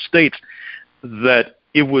community in the United States that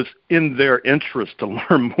it was in their interest to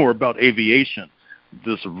learn more about aviation,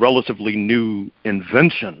 this relatively new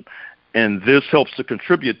invention. And this helps to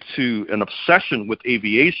contribute to an obsession with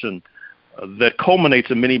aviation that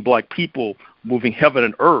culminates in many black people moving heaven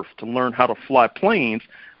and earth to learn how to fly planes,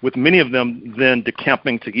 with many of them then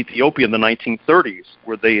decamping to Ethiopia in the 1930s,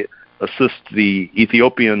 where they assist the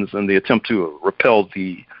Ethiopians in the attempt to repel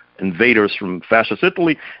the invaders from fascist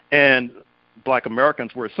Italy. And black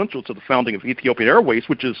Americans were essential to the founding of Ethiopian Airways,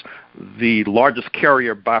 which is the largest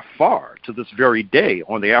carrier by far to this very day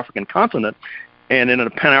on the African continent, and in a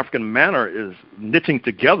Pan-African manner is knitting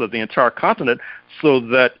together the entire continent so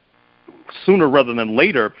that sooner rather than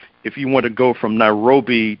later, if you want to go from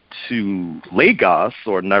Nairobi to Lagos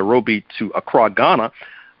or Nairobi to Accra, Ghana,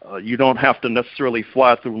 you don't have to necessarily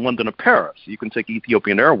fly through London or Paris. You can take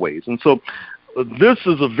Ethiopian Airways. And so this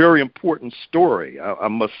is a very important story, I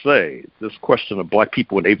must say, this question of black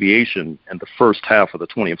people in aviation in the first half of the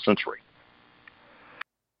 20th century.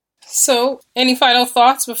 So, any final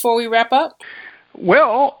thoughts before we wrap up?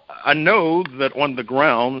 Well, I know that On the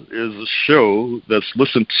Ground is a show that's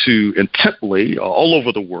listened to intently all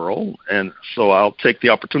over the world, and so I'll take the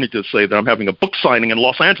opportunity to say that I'm having a book signing in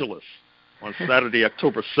Los Angeles on Saturday,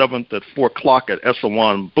 October 7th at 4 o'clock at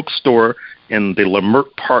Esalen Bookstore in the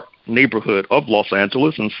Leimert Park neighborhood of Los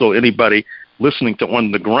Angeles. And so anybody listening to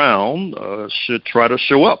On the Ground should try to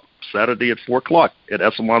show up Saturday at 4 o'clock at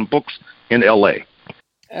Esalen Books in L.A.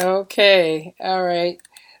 Okay. All right.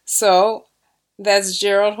 So that's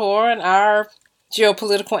Gerald Horne, our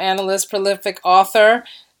geopolitical analyst, prolific author,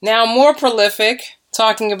 now more prolific,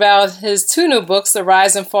 talking about his two new books, The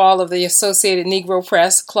Rise and Fall of the Associated Negro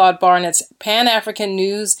Press, Claude Barnett's Pan-African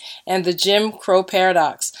News, and The Jim Crow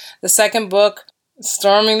Paradox. The second book,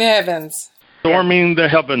 Storming the Heavens. Storming the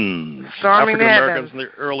Heavens. African Americans in the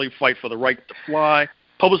Early Fight for the Right to Fly,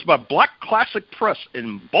 published by Black Classic Press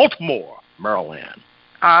in Baltimore, Maryland.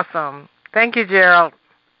 Awesome. Thank you, Gerald.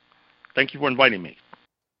 Thank you for inviting me.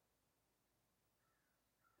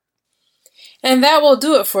 And that will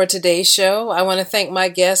do it for today's show. I want to thank my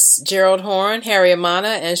guests, Gerald Horne, Harry Amana,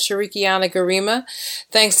 and Shirikiana Garima.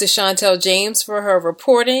 Thanks to Chantel James for her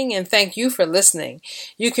reporting, and thank you for listening.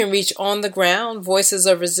 You can reach On the Ground, Voices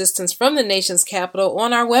of Resistance from the nation's capital,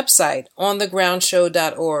 on our website,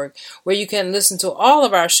 onthegroundshow.org, where you can listen to all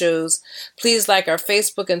of our shows. Please like our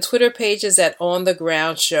Facebook and Twitter pages at On the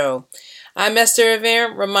Ground Show. I'm Esther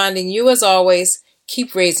Rivera, reminding you, as always,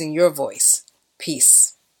 keep raising your voice. Peace.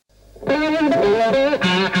 Thank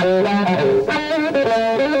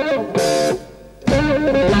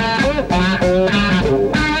you.